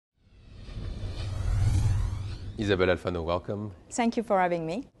Isabelle Alfano, welcome. Thank you for having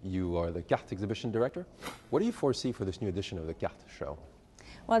me. You are the CARTES Exhibition Director. What do you foresee for this new edition of the CARTES show?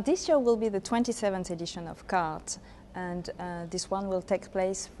 Well, this year will be the 27th edition of CARTES, and this one will take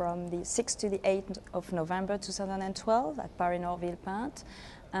place from the 6th to the 8th of November 2012 at Paris Nord Villepinte,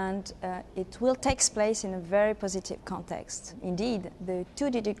 and it will take place in a very positive context. Indeed, the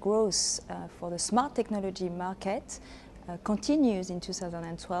two-digit growth for the smart technology market continues in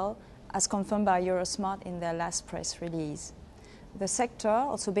 2012, as confirmed by Eurosmart in their last press release. The sector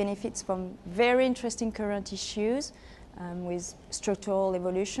also benefits from very interesting current issues with structural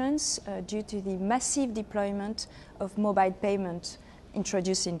evolutions due to the massive deployment of mobile payment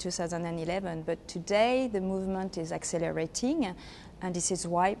introduced in 2011. But today the movement is accelerating, and this is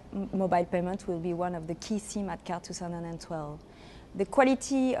why mobile payment will be one of the key themes at CARTES 2012. The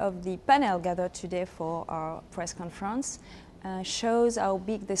quality of the panel gathered today for our press conference shows how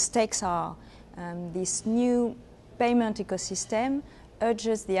big the stakes are. This new payment ecosystem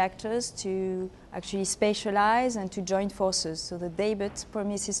urges the actors to actually specialize and to join forces, so the debate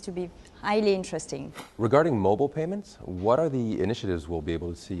promises to be highly interesting. Regarding mobile payments, what are the initiatives we'll be able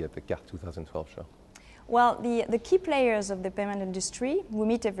to see at the CARTES 2012 show? Well, the key players of the payment industry, who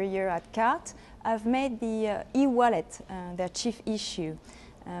meet every year at CARTES, have made the e-wallet their chief issue.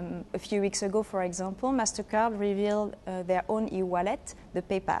 A few weeks ago, for example, MasterCard revealed their own e-wallet, the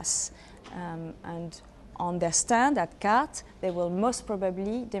PayPass. And on their stand at CARTES, they will most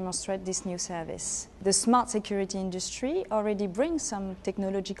probably demonstrate this new service. The smart security industry already brings some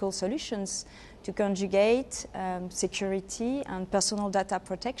technological solutions to conjugate security and personal data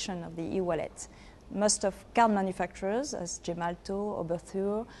protection of the e-wallet. Most of card manufacturers, as Gemalto,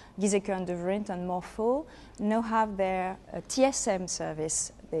 Oberthur, Giesecke & Devrient and Morpho, now have their TSM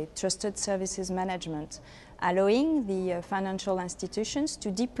service, the Trusted Services Management, allowing the financial institutions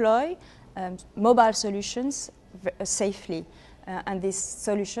to deploy mobile solutions safely. And these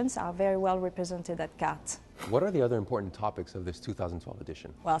solutions are very well represented at CARTES. What are the other important topics of this 2012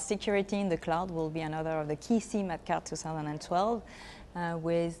 edition? Well, security in the cloud will be another of the key themes at CARTES 2012,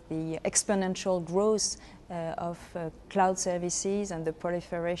 with the exponential growth of cloud services and the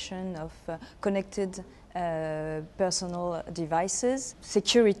proliferation of connected personal devices.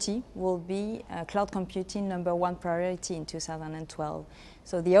 Security will be cloud computing #1 priority in 2012.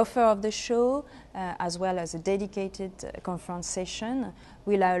 So the offer of the show, as well as a dedicated conference session,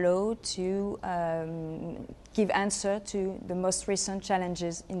 will allow to give answer to the most recent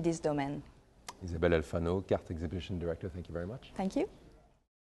challenges in this domain. Isabelle Alfano, CARTES Exhibition Director, thank you very much. Thank you.